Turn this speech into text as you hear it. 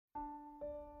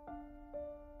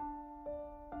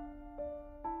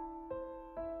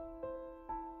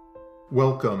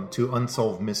Welcome to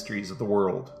Unsolved Mysteries of the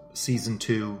World, Season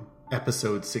 2,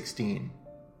 Episode 16,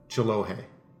 Chiloé,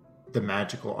 the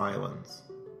Magical Islands.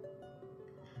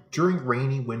 During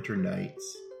rainy winter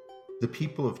nights, the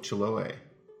people of Chiloé,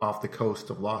 off the coast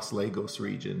of Los Lagos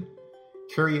region,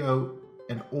 carry out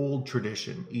an old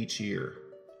tradition each year.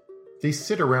 They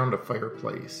sit around a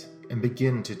fireplace and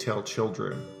begin to tell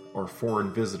children or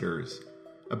foreign visitors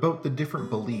about the different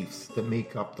beliefs that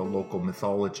make up the local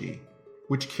mythology,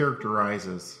 which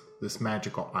characterizes this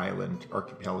magical island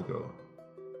archipelago.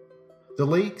 The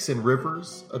lakes and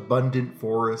rivers, abundant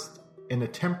forest, and a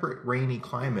temperate rainy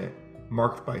climate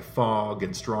marked by fog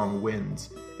and strong winds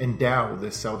endow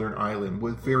this southern island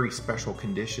with very special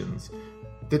conditions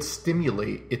that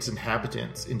stimulate its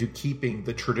inhabitants into keeping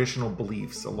the traditional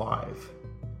beliefs alive.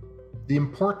 The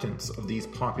importance of these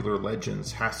popular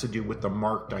legends has to do with the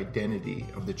marked identity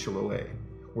of the Chiloé,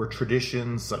 where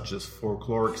traditions such as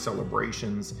folkloric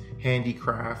celebrations,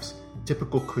 handicrafts,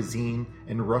 typical cuisine,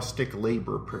 and rustic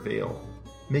labor prevail,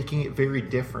 making it very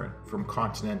different from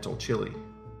continental Chile.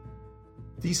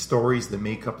 These stories that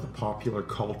make up the popular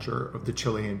culture of the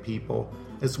Chilean people,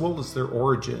 as well as their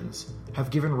origins, have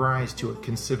given rise to a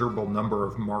considerable number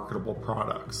of marketable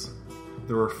products.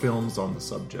 There are films on the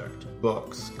subject,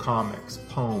 books, comics,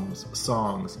 poems,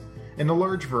 songs, and a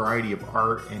large variety of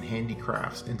art and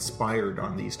handicrafts inspired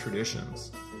on these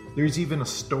traditions. There's even a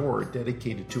store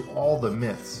dedicated to all the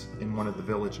myths in one of the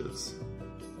villages.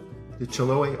 The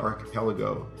Chiloé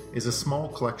archipelago is a small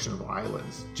collection of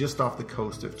islands just off the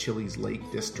coast of Chile's Lake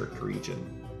District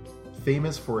region,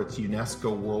 famous for its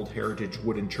UNESCO World Heritage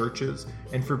wooden churches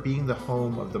and for being the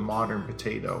home of the modern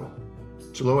potato.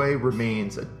 Chiloé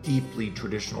remains a deeply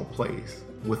traditional place,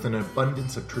 with an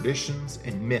abundance of traditions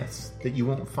and myths that you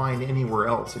won't find anywhere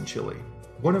else in Chile.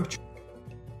 One of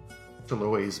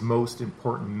Chiloé's most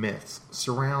important myths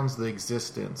surrounds the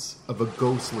existence of a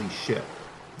ghostly ship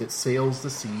that sails the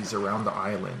seas around the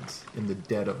islands in the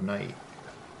dead of night.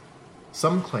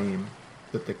 Some claim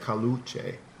that the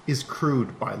Caluche is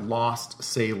crewed by lost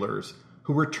sailors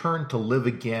who return to live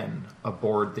again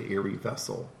aboard the eerie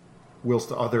vessel,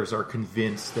 whilst others are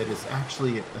convinced that it's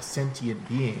actually a sentient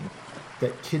being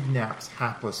that kidnaps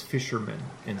hapless fishermen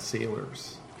and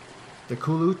sailors. The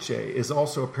Caluche is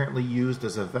also apparently used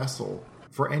as a vessel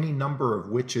for any number of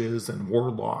witches and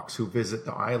warlocks who visit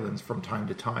the islands from time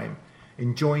to time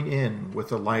and join in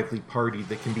with a lively party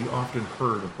that can be often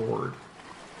heard aboard.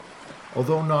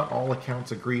 Although not all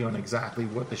accounts agree on exactly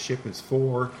what the ship is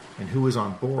for and who is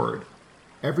on board,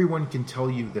 everyone can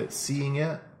tell you that seeing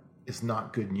it is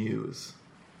not good news.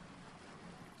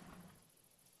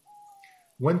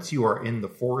 Once you are in the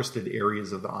forested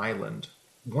areas of the island,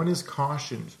 one is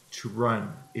cautioned to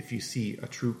run if you see a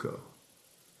truco.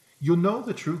 You'll know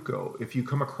the truco if you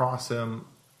come across him.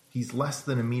 He's less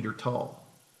than a meter tall,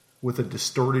 with a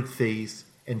distorted face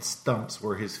and stumps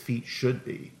where his feet should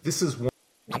be. This is one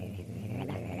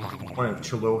of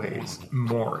Chiloé's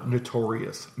more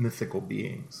notorious mythical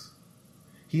beings.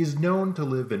 He is known to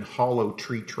live in hollow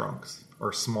tree trunks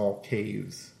or small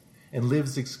caves, and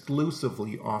lives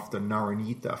exclusively off the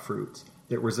naranjita fruits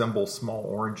that resemble small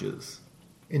oranges.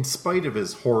 In spite of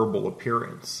his horrible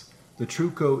appearance, the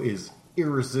truco is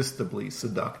irresistibly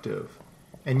seductive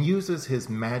and uses his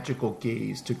magical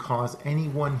gaze to cause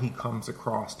anyone he comes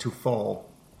across to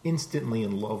fall instantly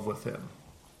in love with him.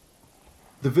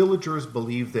 The villagers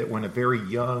believe that when a very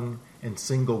young and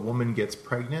single woman gets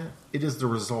pregnant, it is the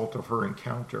result of her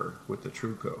encounter with the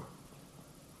truco.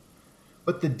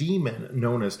 But the demon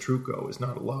known as Truco is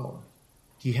not alone.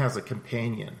 He has a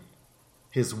companion,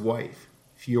 his wife,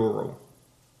 Fioro.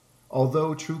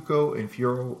 Although Truco and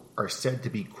Fioro are said to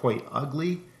be quite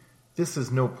ugly, this is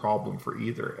no problem for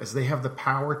either, as they have the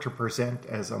power to present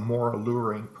as a more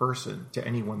alluring person to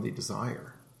anyone they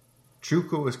desire.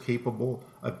 Truco is capable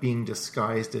of being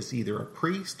disguised as either a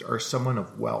priest or someone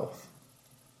of wealth.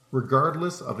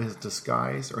 Regardless of his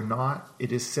disguise or not,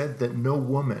 it is said that no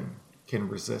woman can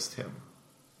resist him.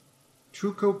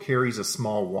 Truco carries a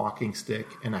small walking stick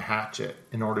and a hatchet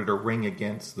in order to ring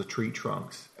against the tree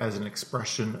trunks as an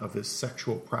expression of his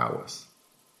sexual prowess.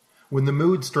 When the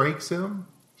mood strikes him,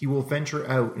 he will venture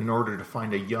out in order to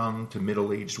find a young to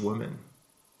middle-aged woman.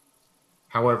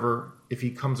 However, if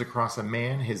he comes across a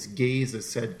man, his gaze is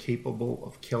said capable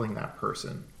of killing that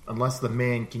person, unless the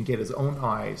man can get his own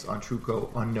eyes on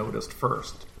Truco unnoticed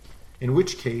first, in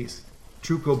which case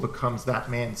Truco becomes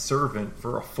that man's servant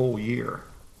for a full year.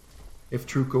 If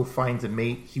Truco finds a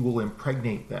mate, he will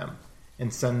impregnate them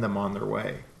and send them on their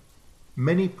way.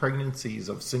 Many pregnancies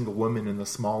of single women in the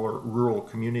smaller rural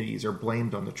communities are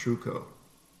blamed on the Truco.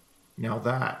 Now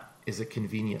that is a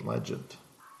convenient legend.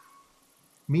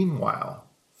 Meanwhile,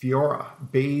 Fiora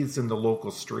bathes in the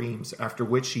local streams, after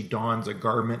which she dons a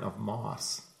garment of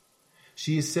moss.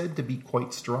 She is said to be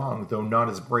quite strong, though not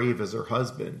as brave as her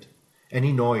husband.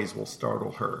 Any noise will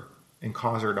startle her and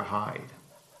cause her to hide.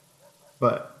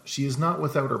 But she is not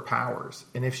without her powers,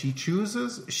 and if she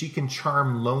chooses, she can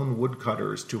charm lone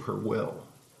woodcutters to her will.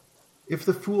 If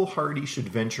the foolhardy should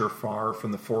venture far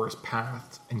from the forest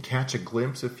paths and catch a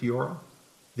glimpse of Fiora,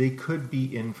 they could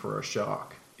be in for a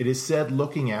shock. It is said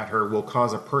looking at her will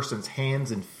cause a person's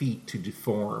hands and feet to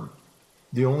deform.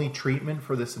 The only treatment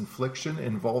for this infliction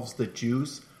involves the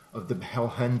juice of the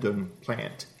Helhendon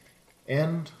plant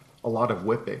and a lot of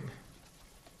whipping.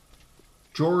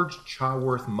 George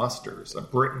Chaworth Musters, a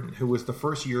Briton who was the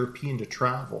first European to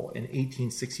travel in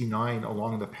 1869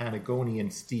 along the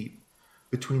Patagonian steppe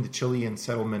between the Chilean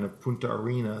settlement of Punta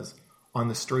Arenas on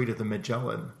the Strait of the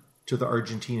Magellan to the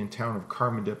Argentinian town of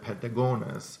Carmen de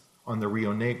Patagones on the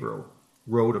Rio Negro,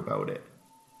 wrote about it.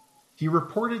 He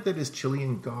reported that his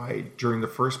Chilean guide during the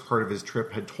first part of his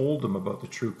trip had told him about the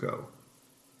Truco.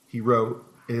 He wrote,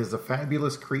 "It is a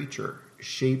fabulous creature,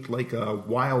 shaped like a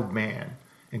wild man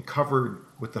and covered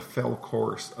with a fell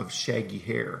course of shaggy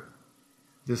hair.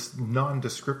 This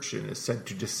nondescription is said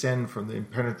to descend from the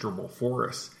impenetrable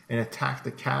forests and attack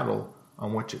the cattle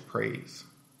on which it preys."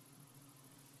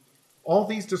 All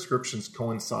these descriptions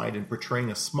coincide in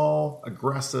portraying a small,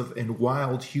 aggressive, and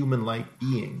wild human-like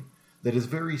being that is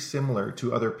very similar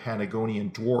to other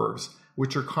Patagonian dwarves,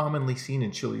 which are commonly seen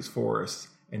in Chile's forests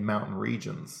and mountain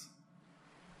regions.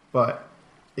 But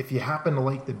if you happen to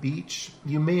like the beach,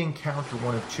 you may encounter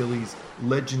one of Chile's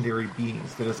legendary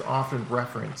beings that is often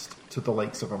referenced to the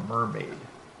likes of a mermaid.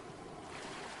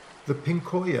 The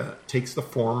Pincoya takes the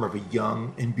form of a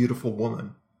young and beautiful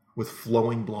woman with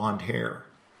flowing blonde hair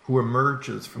who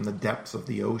emerges from the depths of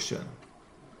the ocean.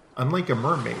 Unlike a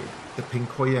mermaid, the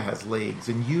Pincoya has legs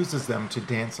and uses them to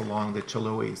dance along the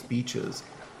Chiloé's beaches,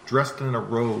 dressed in a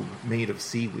robe made of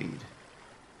seaweed.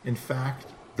 In fact,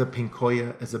 the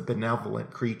Pincoya is a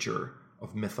benevolent creature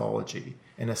of mythology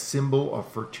and a symbol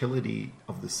of fertility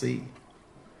of the sea.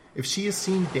 If she is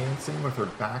seen dancing with her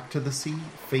back to the sea,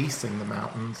 facing the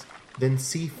mountains, then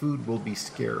seafood will be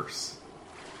scarce.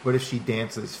 But if she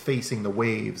dances facing the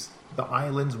waves, the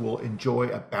islands will enjoy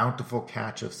a bountiful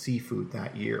catch of seafood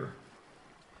that year.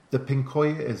 The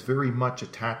Pincoya is very much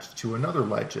attached to another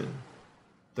legend,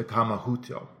 the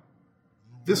Kamahuto.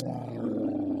 This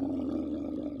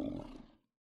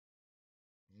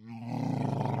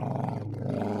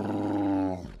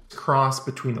cross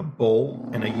between a bull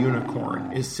and a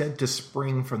unicorn is said to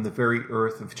spring from the very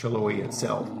earth of Chiloé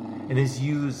itself and is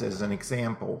used as an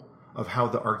example of how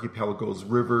the archipelago's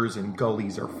rivers and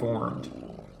gullies are formed.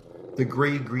 The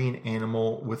gray-green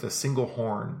animal with a single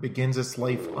horn begins its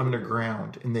life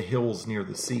underground in the hills near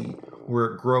the sea, where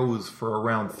it grows for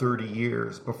around 30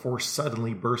 years before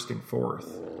suddenly bursting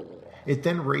forth. It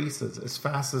then races as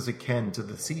fast as it can to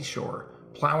the seashore,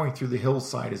 plowing through the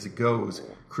hillside as it goes,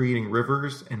 creating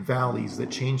rivers and valleys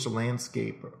that change the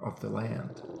landscape of the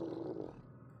land.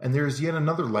 And there is yet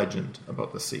another legend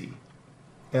about the sea,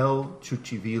 El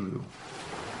Chuchivilu.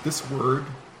 This word,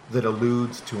 that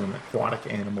alludes to an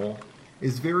aquatic animal,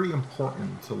 is very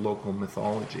important to local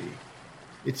mythology.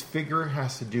 Its figure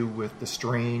has to do with the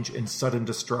strange and sudden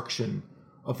destruction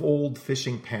of old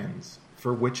fishing pens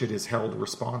for which it is held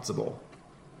responsible.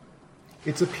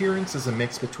 Its appearance is a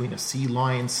mix between a sea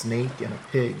lion, snake, and a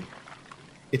pig.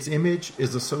 Its image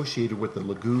is associated with the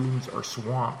lagoons or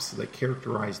swamps that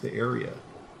characterize the area.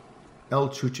 El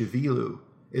Chuchivilu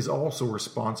is also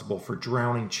responsible for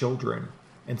drowning children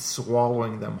and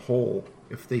swallowing them whole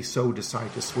if they so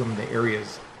decide to swim in the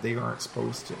areas they aren't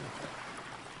supposed to.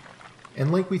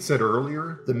 And like we said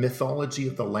earlier, the mythology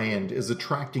of the land is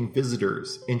attracting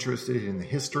visitors interested in the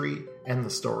history and the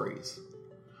stories.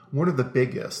 One of the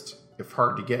biggest, if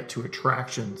hard to get to,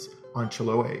 attractions on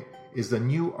Chiloé is the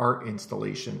new art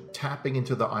installation tapping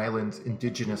into the island's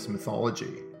indigenous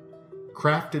mythology.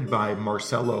 Crafted by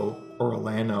Marcelo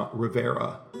Orellana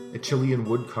Rivera, a Chilean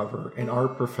woodcarver and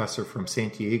art professor from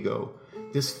Santiago,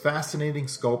 this fascinating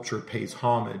sculpture pays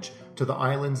homage to the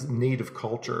island's native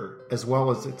culture as well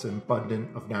as its abundance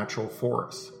of natural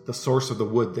forests, the source of the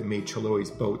wood that made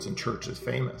Chiloé's boats and churches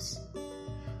famous.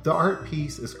 The art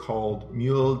piece is called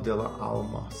Mule de las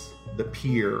Almas, the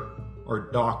pier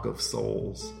or dock of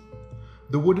souls.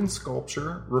 The wooden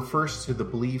sculpture refers to the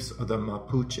beliefs of the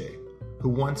Mapuche, who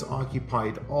once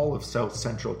occupied all of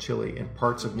south-central Chile and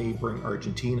parts of neighboring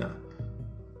Argentina.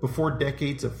 Before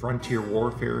decades of frontier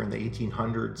warfare in the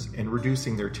 1800s and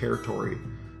reducing their territory,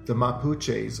 the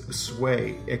Mapuche's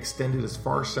sway extended as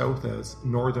far south as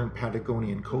northern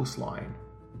Patagonian coastline.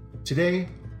 Today,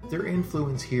 their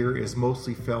influence here is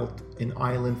mostly felt in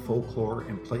island folklore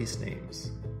and place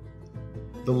names.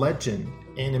 The legend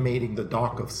animating the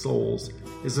Dock of Souls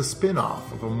is a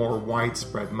spin-off of a more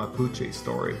widespread Mapuche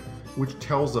story, which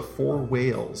tells of 4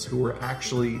 whales who were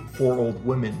actually 4 old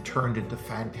women turned into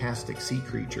fantastic sea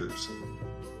creatures.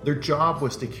 Their job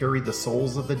was to carry the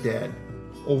souls of the dead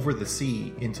over the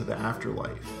sea into the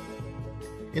afterlife.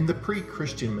 In the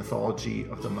pre-Christian mythology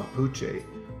of the Mapuche,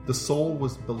 the soul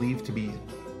was believed to be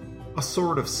a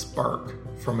sort of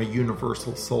spark from a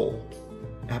universal soul.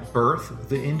 At birth,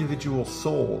 the individual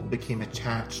soul became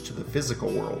attached to the physical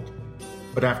world,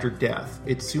 but after death,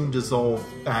 it soon dissolved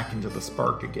back into the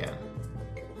spark again.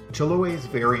 Chiloé's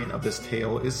variant of this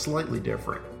tale is slightly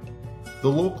different. The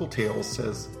local tale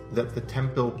says that the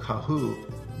Tempel Kahu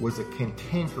was a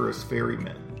cantankerous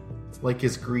ferryman. Like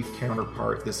his Greek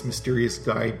counterpart, this mysterious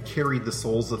guide carried the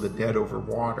souls of the dead over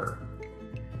water.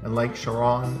 And like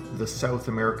Charon, the South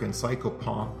American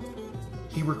psychopomp,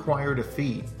 he required a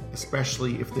fee,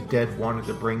 especially if the dead wanted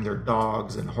to bring their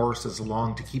dogs and horses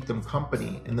along to keep them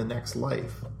company in the next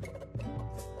life.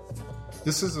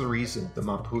 This is the reason the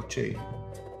Mapuche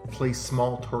place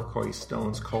small turquoise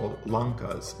stones called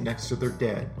lancas next to their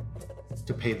dead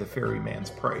to pay the ferryman's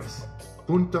price.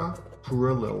 Punta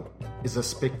Purillo is a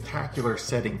spectacular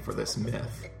setting for this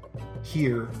myth.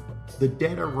 Here, the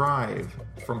dead arrive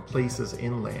from places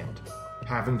inland,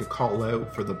 having to call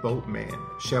out for the boatman,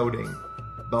 shouting,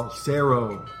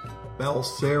 "Balsero!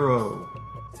 Balsero!"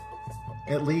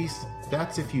 At least,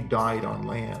 that's if you died on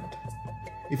land.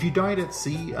 If you died at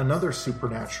sea, another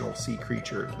supernatural sea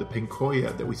creature, the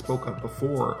Pincoya that we spoke of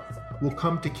before, will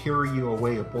come to carry you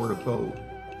away aboard a boat.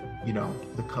 You know,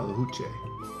 the Calahuche.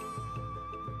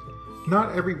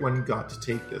 Not everyone got to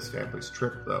take this family's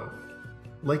trip, though.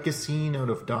 Like a scene out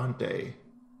of Dante,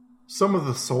 some of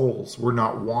the souls were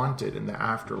not wanted in the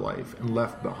afterlife and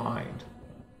left behind.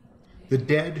 The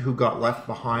dead who got left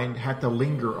behind had to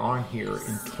linger on here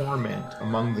in torment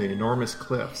among the enormous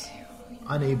cliffs,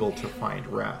 unable to find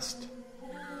rest.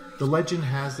 The legend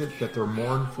has it that their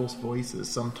mournful voices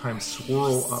sometimes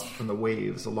swirl up from the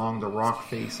waves along the rock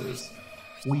faces,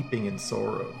 weeping in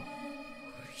sorrow.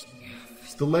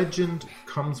 The legend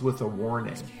comes with a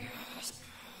warning.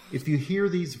 If you hear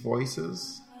these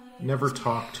voices, never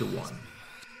talk to one.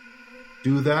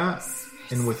 Do that,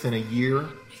 and within a year,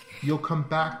 you'll come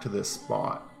back to this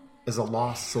spot as a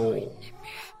lost soul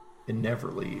and never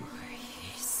leave.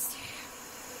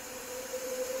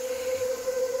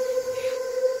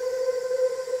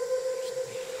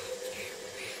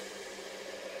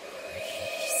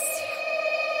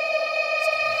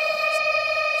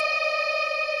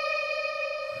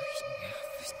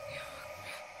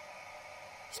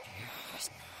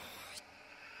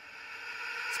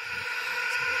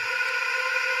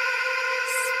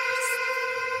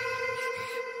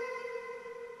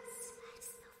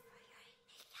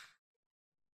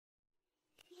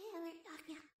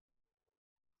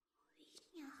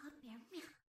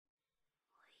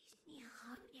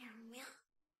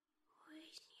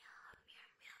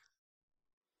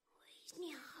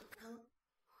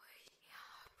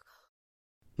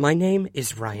 My name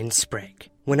is Ryan Sprague.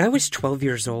 When I was 12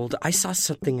 years old, I saw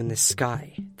something in the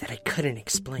sky that I couldn't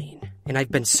explain, and I've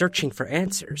been searching for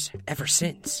answers ever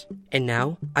since. And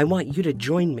now, I want you to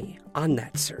join me on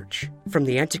that search. From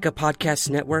the Antica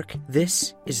Podcast Network,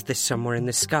 this is the Somewhere in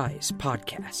the Skies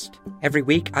podcast. Every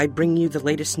week, I bring you the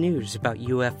latest news about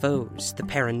UFOs, the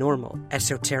paranormal,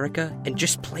 esoterica, and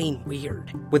just plain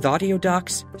weird. With audio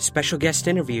docs, special guest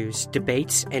interviews,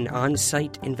 debates, and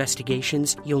on-site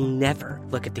investigations, you'll never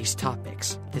look at these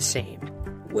topics the same.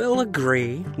 We'll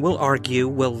agree, we'll argue,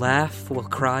 we'll laugh, we'll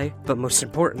cry, but most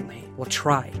importantly, we'll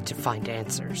try to find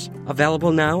answers.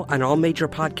 Available now on all major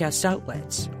podcast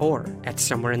outlets or at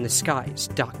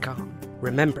somewhereintheskies.com.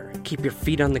 Remember, keep your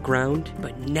feet on the ground,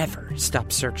 but never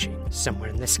stop searching somewhere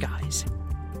in the skies.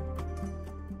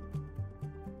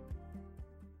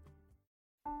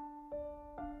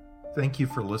 Thank you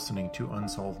for listening to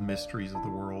Unsolved Mysteries of the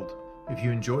World. If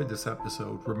you enjoyed this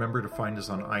episode, remember to find us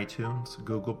on iTunes,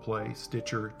 Google Play,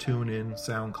 Stitcher, TuneIn,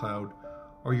 SoundCloud,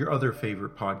 or your other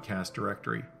favorite podcast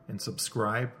directory, and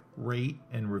subscribe, rate,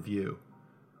 and review.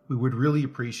 We would really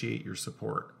appreciate your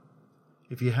support.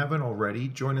 If you haven't already,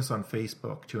 join us on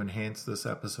Facebook to enhance this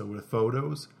episode with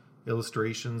photos,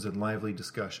 illustrations, and lively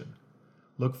discussion.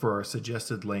 Look for our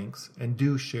suggested links, and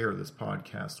do share this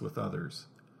podcast with others.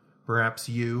 Perhaps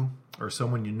you, or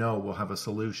someone you know, will have a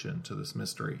solution to this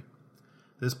mystery.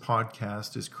 This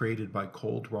podcast is created by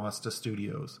Cold Rasta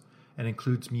Studios and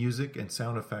includes music and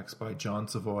sound effects by John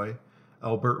Savoy,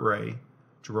 Albert Ray,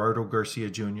 Gerardo Garcia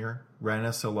Jr., Rana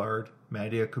Szilard,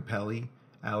 Madia Cupelli,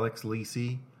 Alex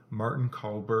Lisi, Martin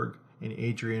Kahlberg, and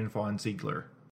Adrian von Ziegler.